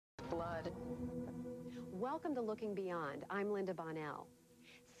Welcome to Looking Beyond. I'm Linda Bonnell.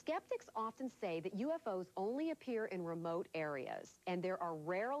 Skeptics often say that UFOs only appear in remote areas, and there are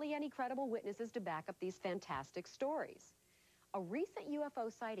rarely any credible witnesses to back up these fantastic stories. A recent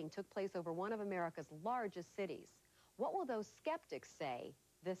UFO sighting took place over one of America's largest cities. What will those skeptics say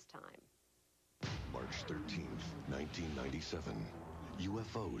this time? March 13th, 1997.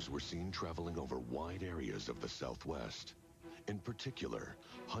 UFOs were seen traveling over wide areas of the Southwest. In particular,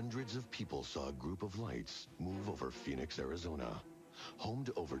 hundreds of people saw a group of lights move over Phoenix, Arizona. Home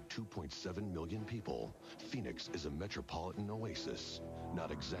to over 2.7 million people, Phoenix is a metropolitan oasis,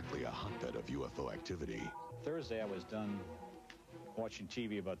 not exactly a hotbed of UFO activity. Thursday I was done watching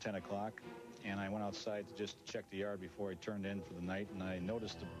TV about 10 o'clock, and I went outside to just check the yard before I turned in for the night, and I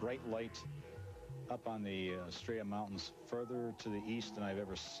noticed a bright light up on the Estrella Mountains further to the east than I've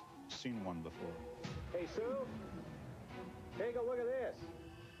ever seen one before. Hey, Sue, take a look at this.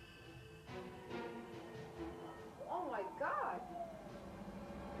 Oh, my God.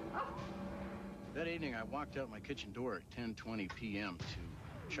 Oh. That evening, I walked out my kitchen door at 10:20 p.m.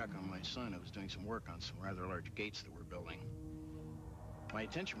 to check on my son, who was doing some work on some rather large gates that we're building. My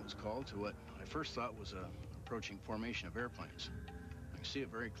attention was called to what I first thought was an approaching formation of airplanes. I can see it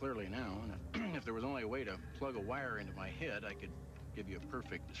very clearly now, and if there was only a way to plug a wire into my head, I could give you a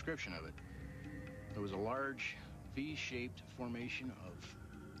perfect description of it. There was a large V-shaped formation of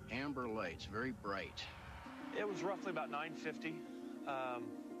amber lights, very bright. It was roughly about 9:50.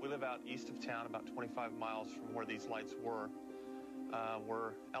 We live out east of town, about 25 miles from where these lights were.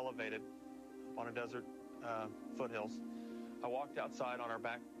 We're elevated on a desert foothills. I walked outside on our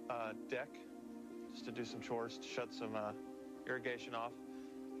back deck just to do some chores, to shut some irrigation off.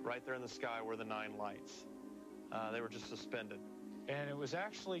 Right there in the sky were the 9 lights. They were just suspended. And it was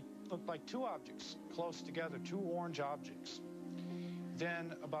actually, looked like 2 objects close together, 2 orange objects.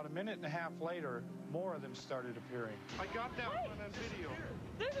 Then about a minute and a half later, more of them started appearing. I got that one on video.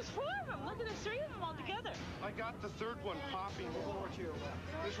 There's 4 of them. Look at the 3 of them all together. I got the 3rd one popping.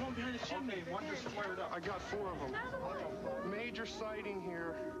 There's one behind the chimney. One just flared up. I got 4 of them. Major sighting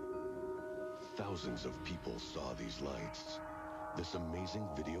here. Thousands of people saw these lights. This amazing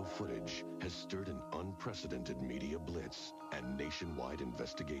video footage has stirred an unprecedented media blitz and nationwide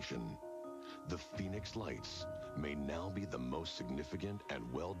investigation. The Phoenix Lights may now be the most significant and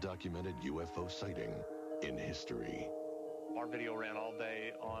well-documented UFO sighting in history. Our video ran all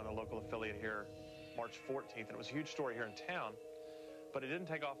day on a local affiliate here, March 14th, and it was a huge story here in town, but it didn't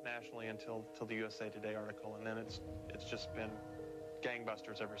take off nationally until the USA Today article, and then it's just been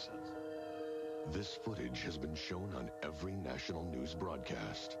gangbusters ever since. This footage has been shown on every national news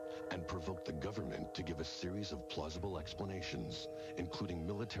broadcast and provoked the government to give a series of plausible explanations, including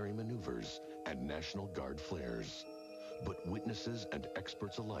military maneuvers and National Guard flares. But witnesses and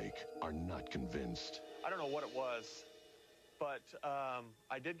experts alike are not convinced. I don't know what it was, but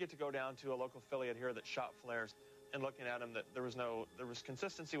I did get to go down to a local affiliate here that shot flares, and looking at them, that there was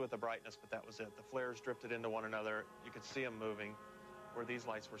consistency with the brightness, but that was it. The flares drifted into one another. You could see them moving, where these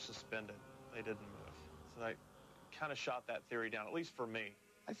lights were suspended. They didn't move. So I kind of shot that theory down, at least for me.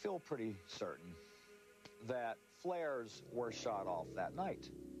 I feel pretty certain that flares were shot off that night.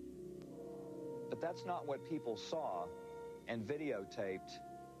 But that's not what people saw and videotaped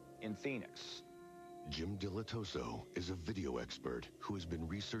in Phoenix. Jim Dilatoso is a video expert who has been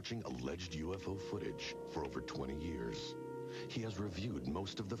researching alleged UFO footage for over 20 years. He has reviewed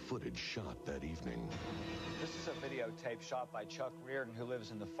most of the footage shot that evening. This is a videotape shot by Chuck Reardon, who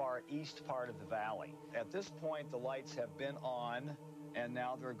lives in the far east part of the valley. At this point, the lights have been on, and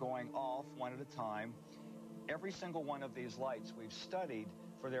now they're going off one at a time. Every single one of these lights we've studied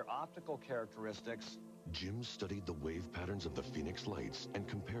for their optical characteristics. Jim studied the wave patterns of the Phoenix Lights and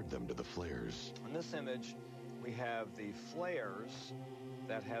compared them to the flares. In this image, we have the flares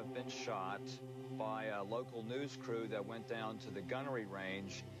that have been shot by a local news crew that went down to the gunnery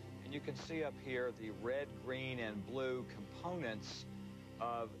range. And you can see up here the red, green, and blue components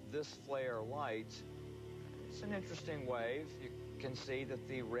of this flare light. It's an interesting wave. You can see that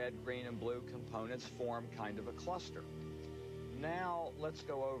the red, green, and blue components form kind of a cluster. Now let's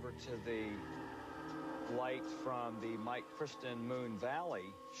go over to the light from the Mike Kristen Moon Valley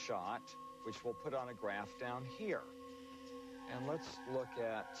shot, which we'll put on a graph down here. And let's look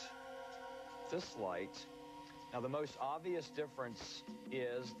at this light. Now, the most obvious difference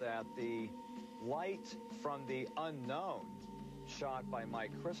is that the light from the unknown shot by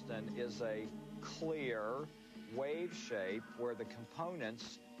Mike Kristen is a clear wave shape where the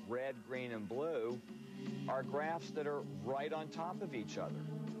components, red, green, and blue, are graphs that are right on top of each other.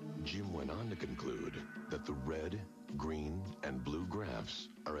 Jim went on to conclude that the red, green, and blue graphs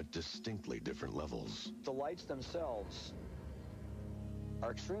are at distinctly different levels. The lights themselves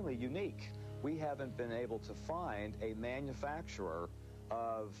are extremely unique. We haven't been able to find a manufacturer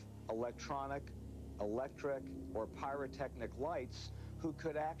of electronic, electric, or pyrotechnic lights who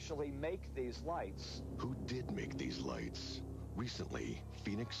could actually make these lights. Who did make these lights? Recently,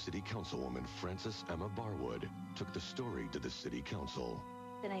 Phoenix City Councilwoman Frances Emma Barwood took the story to the City Council.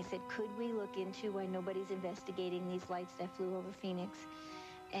 Then I said, could we look into why nobody's investigating these lights that flew over Phoenix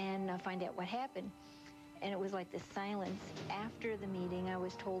and find out what happened? And it was like this silence. After the meeting, I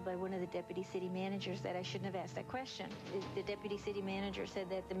was told by one of the deputy city managers that I shouldn't have asked that question. The deputy city manager said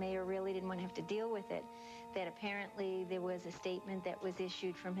that the mayor really didn't want to have to deal with it, that apparently there was a statement that was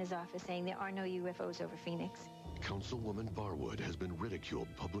issued from his office saying there are no UFOs over Phoenix. Councilwoman Barwood has been ridiculed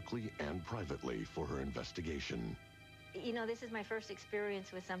publicly and privately for her investigation. You know, this is my first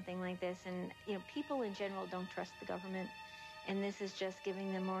experience with something like this, and, you know, people in general don't trust the government, and this is just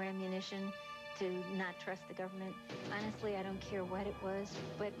giving them more ammunition to not trust the government. Honestly, I don't care what it was,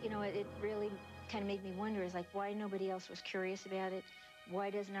 but, you know, it really kind of made me wonder, is like, why nobody else was curious about it? Why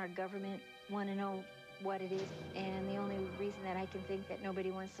doesn't our government want to know what it is? And the only reason that I can think that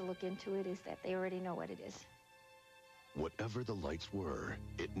nobody wants to look into it is that they already know what it is. Whatever the lights were,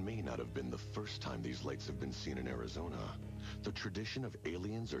 it may not have been the first time these lights have been seen in Arizona. The tradition of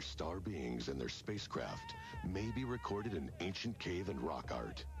aliens or star beings and their spacecraft may be recorded in ancient cave and rock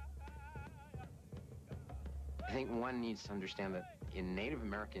art. I think one needs to understand that in Native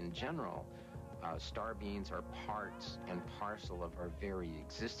America in general, star beings are parts and parcel of our very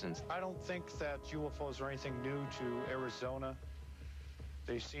existence. I don't think that UFOs are anything new to Arizona.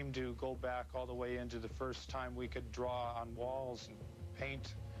 They seem to go back all the way into the first time we could draw on walls and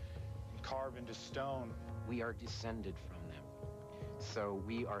paint and carve into stone. We are descended from them. So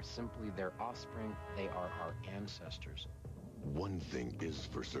we are simply their offspring. They are our ancestors. One thing is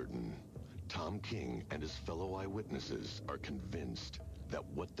for certain. Tom King and his fellow eyewitnesses are convinced that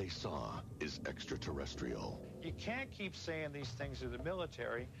what they saw is extraterrestrial. You can't keep saying these things are the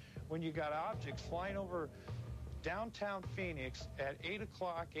military when you got objects flying over downtown Phoenix at 8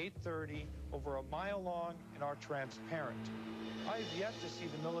 o'clock, 8:30, over a mile long, and are transparent. I've yet to see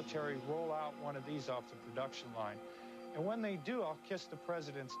the military roll out one of these off the production line. And when they do, I'll kiss the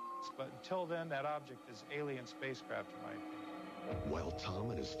president's ass. But until then, that object is alien spacecraft, in my opinion. While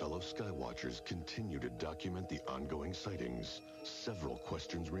Tom and his fellow Skywatchers continue to document the ongoing sightings, several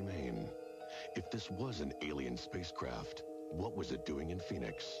questions remain. If this was an alien spacecraft, what was it doing in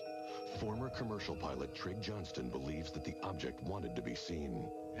Phoenix? Former commercial pilot Trig Johnston believes that the object wanted to be seen.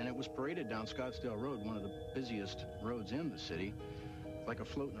 And it was paraded down Scottsdale Road, one of the busiest roads in the city, like a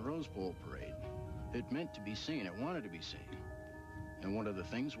float in the Rose Bowl parade. It meant to be seen. It wanted to be seen. And one of the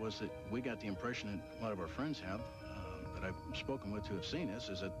things was that we got the impression that a lot of our friends have, that I've spoken with who have seen this,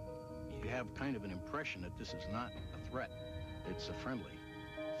 is that you have kind of an impression that this is not a threat. It's a friendly.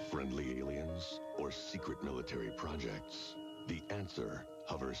 Friendly aliens or secret military projects? The answer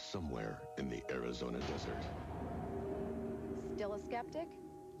hovers somewhere in the Arizona desert. Still a skeptic?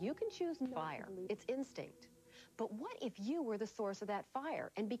 You can choose fire. It's instinct. But what if you were the source of that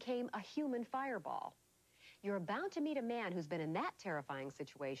fire and became a human fireball? You're about to meet a man who's been in that terrifying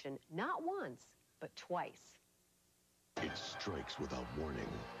situation not once, but twice. It strikes without warning.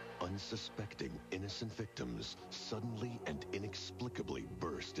 Unsuspecting innocent victims suddenly and inexplicably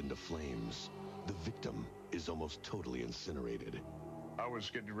burst into flames. The victim is almost totally incinerated. I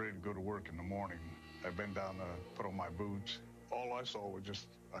was getting ready to go to work in the morning. I bent down to put on my boots. All I saw was just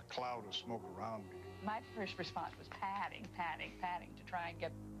a cloud of smoke around me. My first response was padding to try and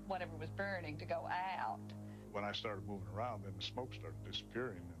get whatever was burning to go out. When I started moving around, then the smoke started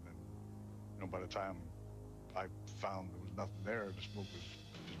disappearing. And then, you know, by the time I found there was nothing there, the smoke was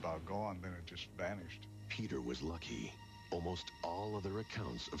just about gone, then it just vanished. Peter was lucky. Almost all other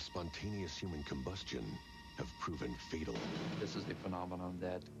accounts of spontaneous human combustion have proven fatal. This is a phenomenon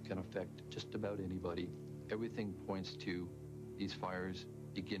that can affect just about anybody. Everything points to these fires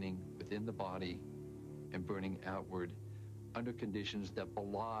beginning within the body and burning outward under conditions that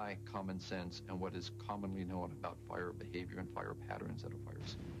belie common sense and what is commonly known about fire behavior and fire patterns at a fire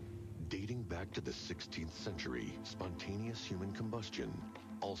scene. Dating back to the 16th century, spontaneous human combustion,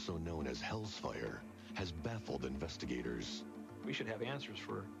 also known as Hell's Fire, has baffled investigators. We should have answers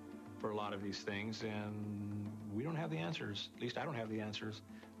for a lot of these things, and we don't have the answers. At least I don't have the answers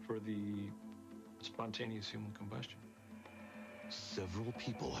for the spontaneous human combustion. Several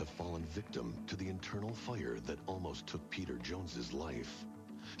people have fallen victim to the internal fire that almost took Peter Jones's life.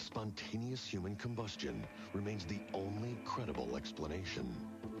 Spontaneous human combustion remains the only credible explanation.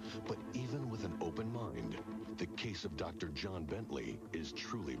 But even with an open mind, the case of Dr. John Bentley is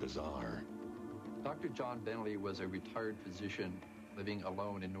truly bizarre. Dr. John Bentley was a retired physician living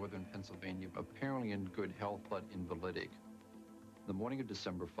alone in northern Pennsylvania, apparently in good health but invalidic. The morning of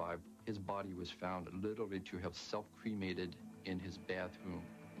December 5, his body was found literally to have self-cremated in his bathroom,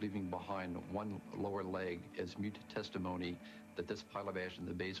 leaving behind one lower leg as mute testimony that this pile of ash in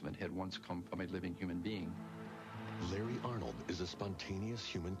the basement had once come from a living human being. Larry Arnold is a spontaneous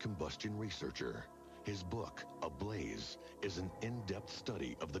human combustion researcher. His book, Ablaze, is an in-depth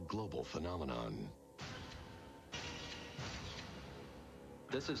study of the global phenomenon.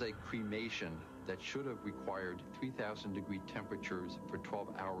 This is a cremation that should have required 3,000-degree temperatures for 12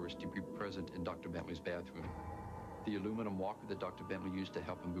 hours to be present in Dr. Bentley's bathroom. The aluminum walker that Dr. Bentley used to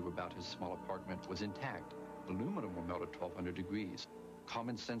help him move about his small apartment was intact. Aluminum will melt at 1,200 degrees.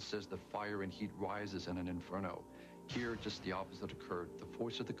 Common sense says the fire and heat rises in an inferno. Here, just the opposite occurred. The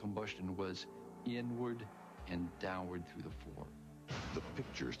force of the combustion was inward and downward through the floor. The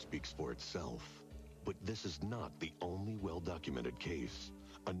picture speaks for itself. But this is not the only well-documented case.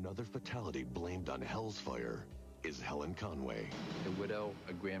 Another fatality blamed on Hell's Fire is Helen Conway. A widow,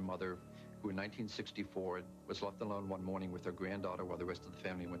 a grandmother, who in 1964 was left alone one morning with her granddaughter while the rest of the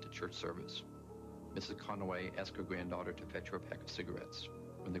family went to church service. Mrs. Conway asked her granddaughter to fetch her a pack of cigarettes.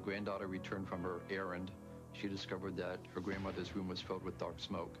 When the granddaughter returned from her errand, she discovered that her grandmother's room was filled with dark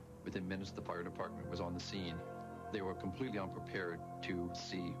smoke. Within minutes, the fire department was on the scene. They were completely unprepared to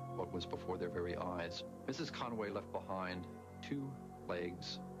see what was before their very eyes. Mrs. Conway left behind 2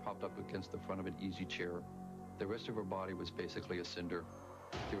 legs propped up against the front of an easy chair. The rest of her body was basically a cinder.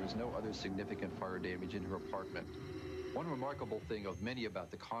 There was no other significant fire damage in her apartment. One remarkable thing of many about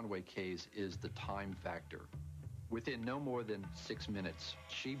the Conway case is the time factor. Within no more than 6 minutes,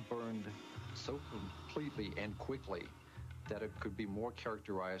 she burned so completely and quickly that it could be more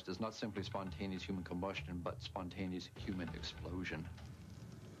characterized as not simply spontaneous human combustion, but spontaneous human explosion.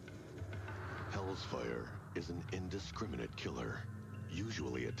 Hell's Fire is an indiscriminate killer,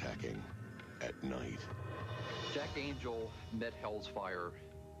 usually attacking at night. Jack Angel met Hell's Fire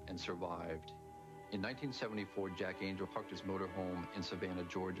and survived. In 1974, Jack Angel parked his motorhome in Savannah,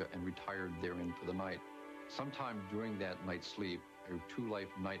 Georgia, and retired therein for the night. Sometime during that night's sleep, a true-life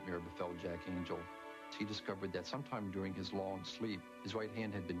nightmare befell Jack Angel. He discovered that sometime during his long sleep, his right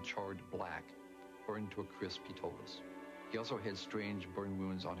hand had been charred black, burned to a crisp, he told us. He also had strange burn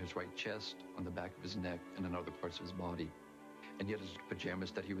wounds on his right chest, on the back of his neck, and in other parts of his body. And yet his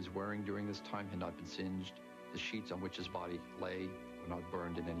pajamas that he was wearing during this time had not been singed. The sheets on which his body lay were not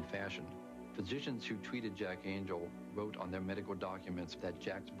burned in any fashion. Physicians who treated Jack Angel wrote on their medical documents that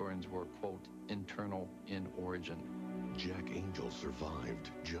Jack's burns were, quote, internal in origin. Jack Angel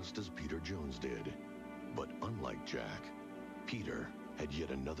survived just as Peter Jones did. But unlike Jack, Peter had yet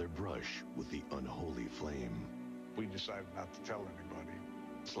another brush with the unholy flame. We decided not to tell anybody.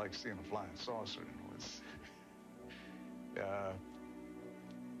 It's like seeing a flying saucer, It's,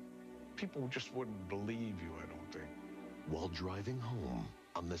 people just wouldn't believe you, I don't think. While driving home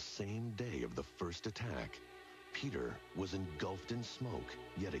on the same day of the first attack, Peter was engulfed in smoke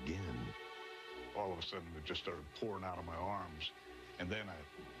yet again. All of a sudden, it just started pouring out of my arms. And then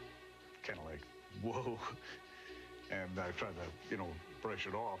I kind of like, whoa. And I tried to, brush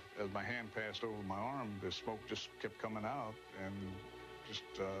it off. As my hand passed over my arm, the smoke just kept coming out and just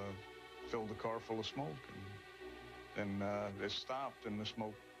filled the car full of smoke. And then it stopped and the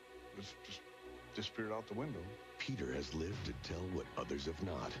smoke just disappeared out the window. Peter has lived to tell what others have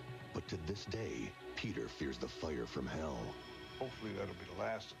not. But to this day, Peter fears the fire from hell. Hopefully that'll be the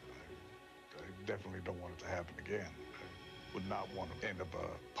last of it. I definitely don't want it to happen again. I would not want to end up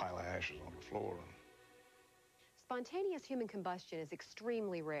a pile of ashes on the floor. Spontaneous human combustion is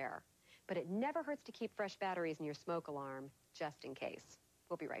extremely rare, but it never hurts to keep fresh batteries in your smoke alarm, just in case.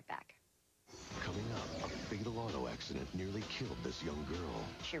 We'll be right back. Coming up, a fatal auto accident nearly killed this young girl.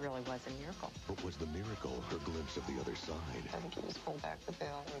 She really was a miracle. But was the miracle her glimpse of the other side? I think it was pulled back the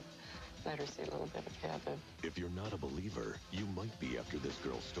veil and let her see a little bit of heaven. If you're not a believer, you might be after this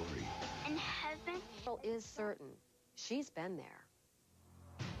girl's story. In heaven? Is certain. She's been there.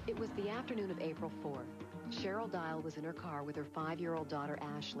 It was the afternoon of April 4th. Cheryl Dial was in her car with her 5-year-old daughter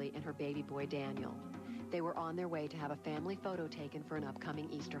Ashley and her baby boy Daniel. They were on their way to have a family photo taken for an upcoming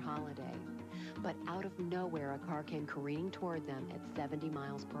Easter holiday. But out of nowhere, a car came careening toward them at 70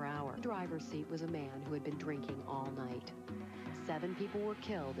 miles per hour. The driver's seat was a man who had been drinking all night. 7 people were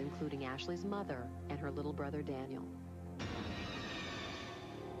killed, including Ashley's mother and her little brother Daniel.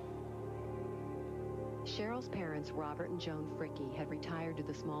 Cheryl's parents, Robert and Joan Fricke, had retired to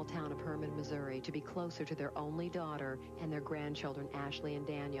the small town of Herman, Missouri, to be closer to their only daughter and their grandchildren, Ashley and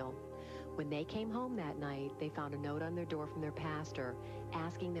Daniel. When they came home that night, they found a note on their door from their pastor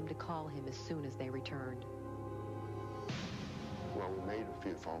asking them to call him as soon as they returned. Well, we made a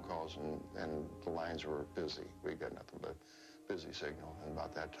few phone calls, and the lines were busy. We got nothing but busy signal. And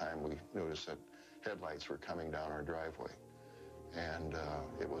about that time, we noticed that headlights were coming down our driveway. And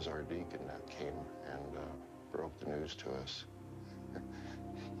it was our deacon that came and broke the news to us.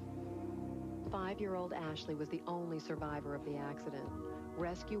 5-year-old Ashley was the only survivor of the accident.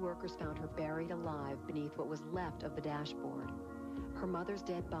 Rescue workers found her buried alive beneath what was left of the dashboard. Her mother's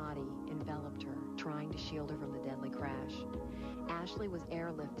dead body enveloped her, trying to shield her from the deadly crash. Ashley was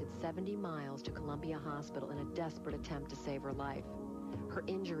airlifted 70 miles to Columbia Hospital in a desperate attempt to save her life. Her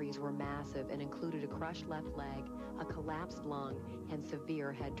injuries were massive and included a crushed left leg, a collapsed lung, and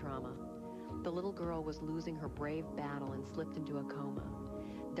severe head trauma. The little girl was losing her brave battle and slipped into a coma.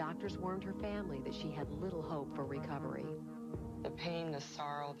 Doctors warned her family that she had little hope for recovery. The pain, the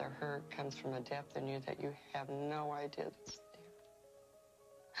sorrow, the hurt comes from a depth in you that you have no idea that's there.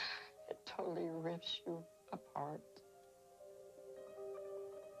 It totally rips you apart.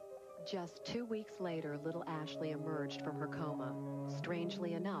 Just 2 weeks later, little Ashley emerged from her coma.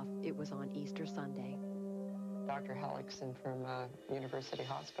 Strangely enough, it was on Easter Sunday. Dr. Hellickson from University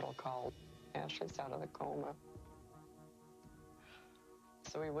Hospital called. Ashley's out of the coma.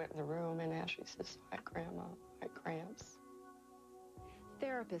 So we went in the room, and Ashley says, "Hi, Grandma, my cramps."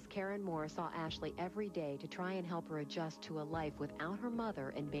 Therapist Karen Moore saw Ashley every day to try and help her adjust to a life without her mother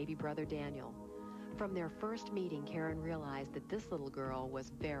and baby brother Daniel. From their first meeting, Karen realized that this little girl was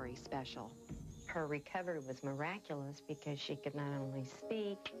very special. Her recovery was miraculous because she could not only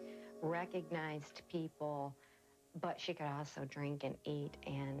speak, recognized people, but she could also drink and eat,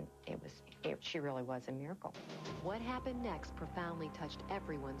 and she really was a miracle. What happened next profoundly touched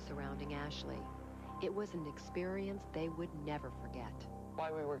everyone surrounding Ashley. It was an experience they would never forget.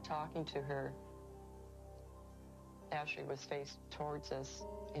 While we were talking to her, Ashley was faced towards us,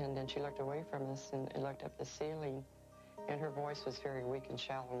 and then she looked away from us and looked up the ceiling, and her voice was very weak and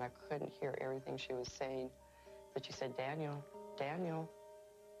shallow, and I couldn't hear everything she was saying. But she said, "Daniel, Daniel,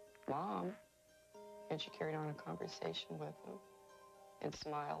 Mom." And she carried on a conversation with him and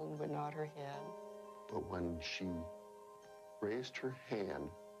smiled and would nod her head. But when she raised her hand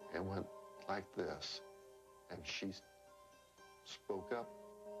and went like this, and she spoke up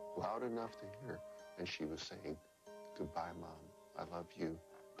loud enough to hear, and she was saying, "Goodbye, Mom. I love you."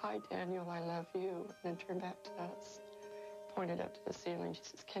 "Bye, Daniel. I love you." And then turned back to us, pointed up to the ceiling. She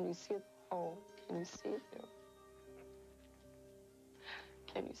says, "Can you see the hole? Can you see them?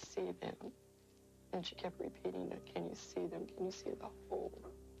 Can you see them?" And she kept repeating it, "Can you see them? Can you see the hole?"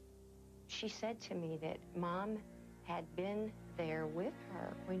 She said to me that Mom had been there with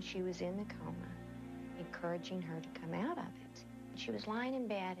her when she was in the coma, encouraging her to come out of it. She was lying in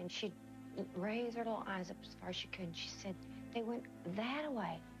bed, and she'd raise her little eyes up as far as she could, and she said, "They went that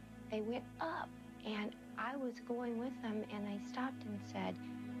way. They went up." And I was going with them, and they stopped and said,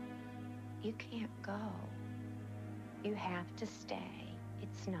 "You can't go. You have to stay.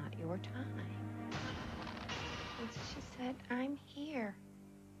 It's not your time." And she said, "I'm here,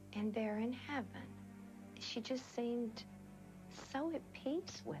 and they're in heaven." She just seemed so at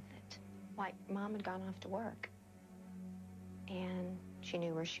peace with it, like Mom had gone off to work. And she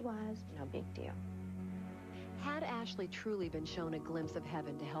knew where she was, no big deal. Had Ashley truly been shown a glimpse of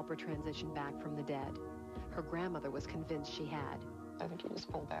heaven to help her transition back from the dead? Her grandmother was convinced she had. I think he just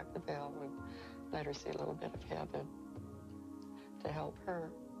pulled back the veil and let her see a little bit of heaven to help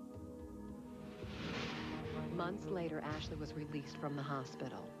her. Months later, Ashley was released from the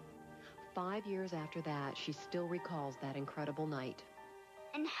hospital. 5 years after that, she still recalls that incredible night.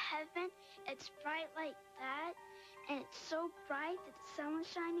 In heaven, it's bright like that, and it's so bright that the sun was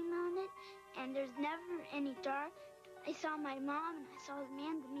shining on it, and there's never any dark. I saw my mom, and I saw the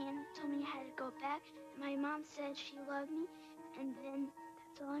man. The man told me I had to go back, and my mom said she loved me, and then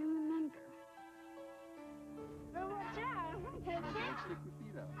that's all I remember. Oh, watch out!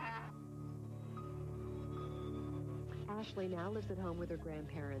 Ashley now lives at home with her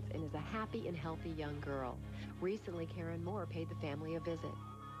grandparents and is a happy and healthy young girl. Recently, Karen Moore paid the family a visit.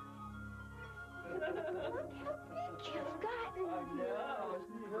 Look how big you've gotten. I know,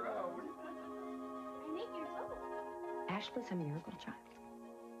 she's grown. I'm 8 years old. Ashley's a miracle child.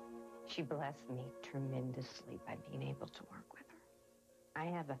 She blessed me tremendously by being able to work with her. I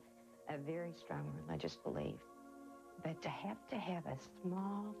have a very strong religious belief that to have a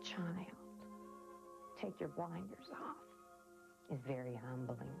small child take your blinders off is very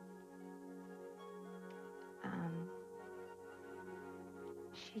humbling.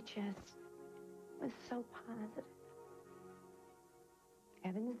 She just was so positive.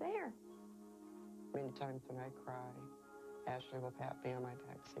 Heaven's there. Many times when I cry, Ashley will pat me on my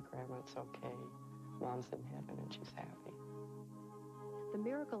back and say, Grandma, it's okay. Mom's in heaven and she's happy. The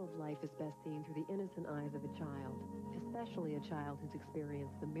miracle of life is best seen through the innocent eyes of a child, especially a child who's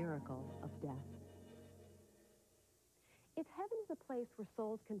experienced the miracle of death. If heaven is a place where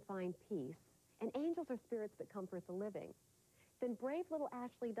souls can find peace, and angels are spirits that comfort the living, then brave little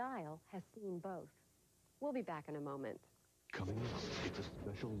Ashley Dial has seen both. We'll be back in a moment. Coming up, it's a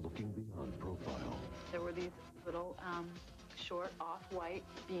special Looking Beyond profile. There were these little short off-white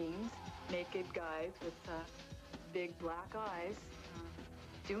beings, naked guys with big black eyes,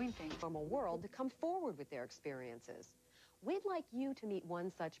 doing things. Normal world to come forward with their experiences. We'd like you to meet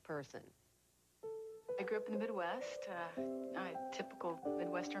one such person. I grew up in the Midwest, a typical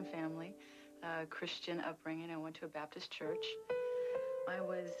Midwestern family, Christian upbringing. I went to a Baptist church. I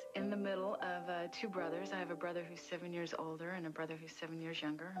was in the middle of two brothers. I have a brother who's 7 years older and a brother who's 7 years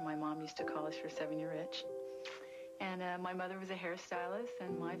younger. My mom used to call us her 7-year itch. And my mother was a hairstylist,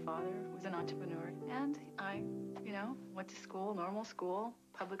 and my father was an entrepreneur. And I, went to school, normal school,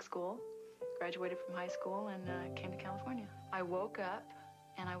 public school, graduated from high school, and came to California. I woke up,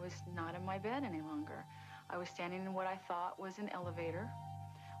 and I was not in my bed any longer. I was standing in what I thought was an elevator.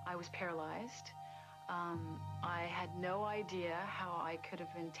 I was paralyzed. I had no idea how I could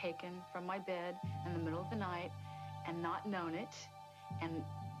have been taken from my bed in the middle of the night and not known it and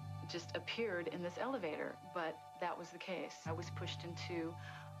just appeared in this elevator, but that was the case. I was pushed into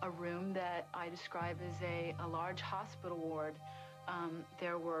a room that I describe as a large hospital ward.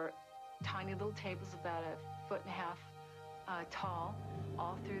 There were tiny little tables about 1.5 feet tall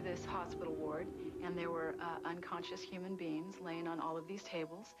all through this hospital ward, and there were unconscious human beings laying on all of these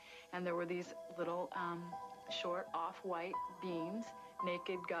tables, and there were these little short off-white beings,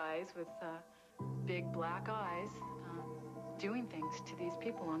 naked guys with big black eyes, doing things to these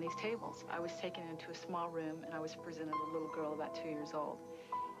people on these tables. I was taken into a small room, and I was presented a little girl about 2 years old,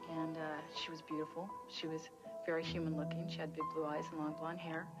 and she was beautiful. She was very human-looking. She had big blue eyes and long blonde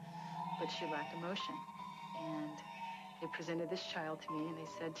hair, but she lacked emotion. And they presented this child to me, and they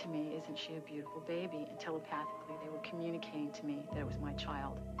said to me, "Isn't she a beautiful baby?" And telepathically, they were communicating to me that it was my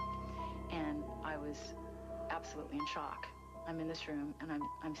child. And I was absolutely in shock. I'm in this room, and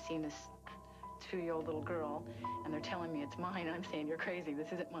I'm seeing this 2-year-old little girl, and they're telling me it's mine, and I'm saying, "You're crazy.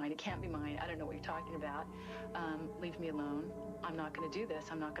 This isn't mine. It can't be mine. I don't know what you're talking about. Leave me alone. I'm not going to do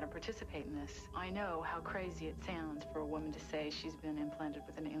this. I'm not going to participate in this." I know how crazy it sounds for a woman to say she's been implanted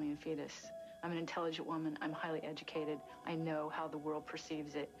with an alien fetus. I'm an intelligent woman. I'm highly educated. I know how the world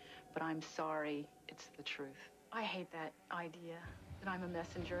perceives it, but I'm sorry. It's the truth. I hate that idea that I'm a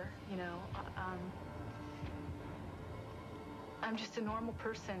messenger, I'm just a normal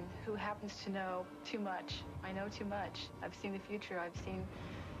person who happens to know too much. I know too much. I've seen the future. I've seen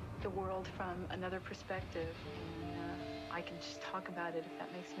the world from another perspective. And I can just talk about it if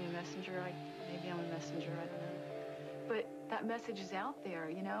that makes me a messenger. Maybe I'm a messenger. I don't know. But that message is out there,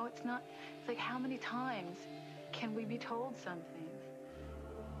 It's like, how many times can we be told something?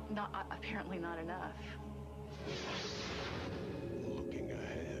 Apparently not enough. Looking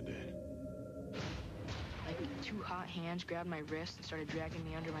ahead. Like 2 hot hands grabbed my wrist and started dragging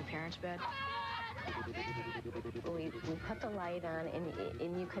me under my parents' bed. We put the light on,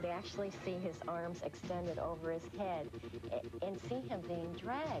 and you could actually see his arms extended over his head and see him being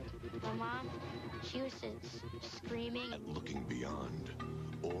dragged. My mom, she was screaming. At Looking Beyond.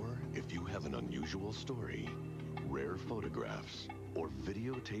 Or if you have an unusual story, rare photographs, or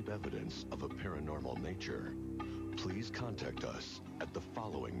videotape evidence of a paranormal nature, please contact us at the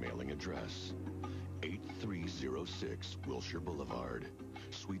following mailing address: 8306 Wilshire Boulevard,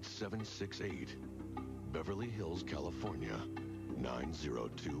 Suite 768, Beverly Hills, California,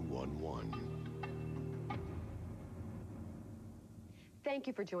 90211. Thank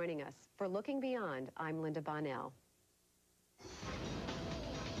you for joining us. For Looking Beyond, I'm Linda Bonnell.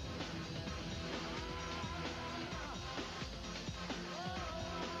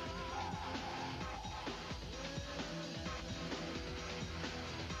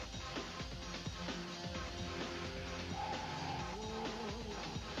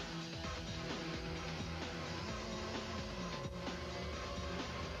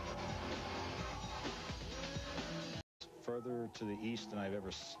 Further to the east than I've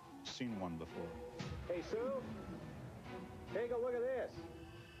ever seen one before. Hey, Sue, take a look at this.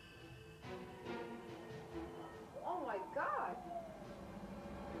 Oh, my God.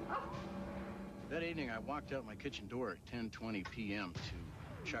 That evening, I walked out my kitchen door at 10:20 p.m. to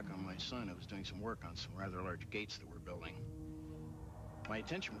check on my son, who was doing some work on some rather large gates that we're building. My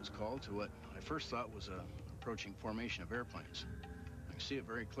attention was called to what I first thought was an approaching formation of airplanes. I see it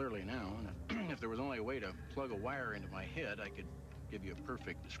very clearly now, and if there was only a way to plug a wire into my head, I could give you a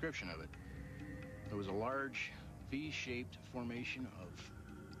perfect description of it. There was a large V-shaped formation of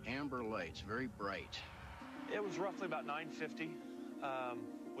amber lights, very bright. It was roughly about 9:50.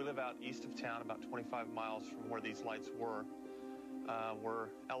 We live out east of town, about 25 miles from where these lights were. We're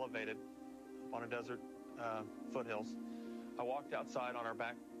elevated on a desert foothills. I walked outside on our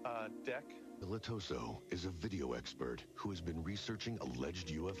back deck. Latoso is a video expert who has been researching alleged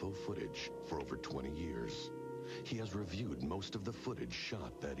UFO footage for over 20 years. He has reviewed most of the footage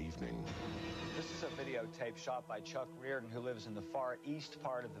shot that evening. This is a videotape shot by Chuck Reardon, who lives in the far east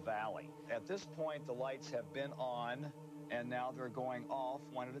part of the valley. At this point, the lights have been on, and now they're going off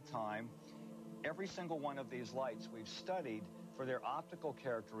one at a time. Every single one of these lights we've studied for their optical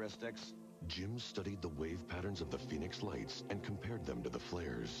characteristics. Jim studied the wave patterns of the Phoenix lights and compared them to the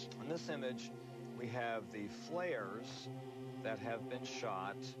flares. In this image, we have the flares that have been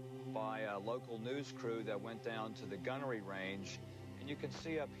shot by a local news crew that went down to the gunnery range. And you can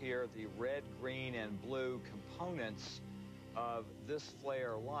see up here the red, green, and blue components of this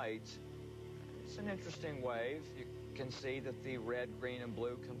flare light. It's an interesting wave. You can see that the red, green, and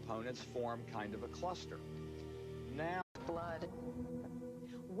blue components form kind of a cluster. Now, blood.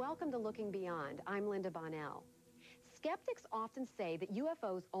 Welcome to Looking Beyond. I'm Linda Bonnell. Skeptics often say that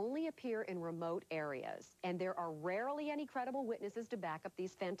UFOs only appear in remote areas, and there are rarely any credible witnesses to back up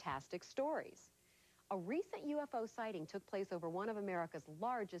these fantastic stories. A recent UFO sighting took place over one of America's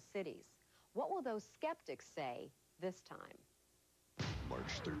largest cities. What will those skeptics say this time?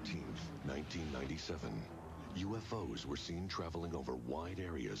 March 13th, 1997. UFOs were seen traveling over wide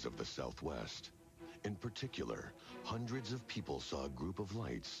areas of the Southwest. In particular, hundreds of people saw a group of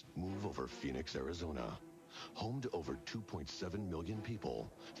lights move over Phoenix, Arizona. Home to over 2.7 million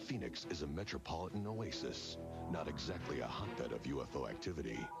people, Phoenix is a metropolitan oasis, not exactly a hotbed of UFO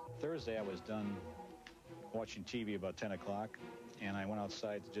activity. Thursday, I was done watching TV about 10 o'clock, and I went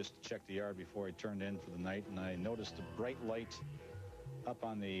outside to just check the yard before I turned in for the night, and I noticed a bright light up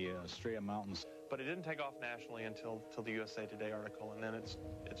on the Estrella Mountains. But it didn't take off nationally until the USA Today article, and then it's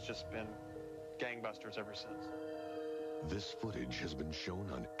just been gangbusters ever since. This footage has been shown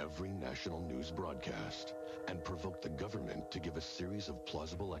on every national news broadcast and provoked the government to give a series of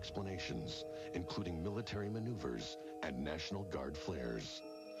plausible explanations, including military maneuvers and National Guard flares.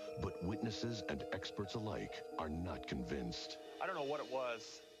 But witnesses and experts alike are not convinced. I don't know what it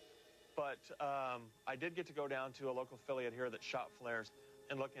was, but I did get to go down to a local affiliate here that shot flares,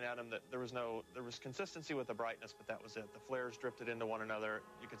 and looking at them, that there was consistency with the brightness, but that was it. The flares drifted into one another.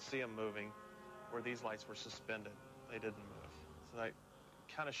 You could see them moving, where these lights were suspended. They didn't move. So I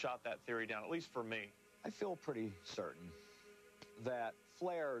kind of shot that theory down, at least for me. I feel pretty certain that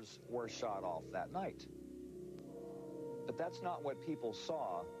flares were shot off that night. But that's not what people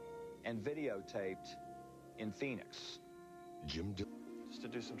saw and videotaped in Phoenix. Just to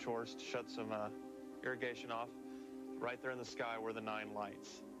do some chores, to shut some irrigation off. Right there in the sky were the 9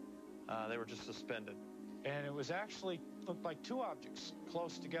 lights. They were just suspended. And it was actually, looked like 2 objects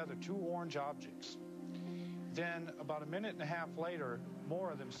close together, 2 orange objects. Then, about a minute and a half later,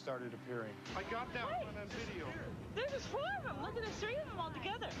 more of them started appearing. I got that one on video. There's 4 of them. Look at the 3 of them all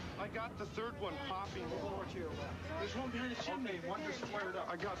together. I got the 3rd one popping. Over to your left. There's one behind the chimney. One just flared up.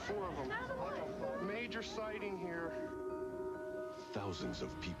 I got 4 of them. Major sighting here. Thousands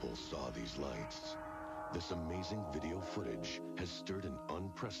of people saw these lights. This amazing video footage has stirred an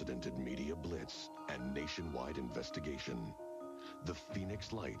unprecedented media blitz and nationwide investigation. The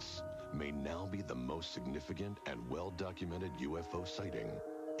Phoenix Lights may now be the most significant and well-documented UFO sighting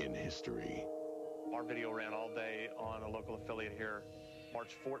in history. Our video ran all day on a local affiliate here,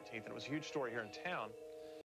 March 14th, and it was a huge story here in town.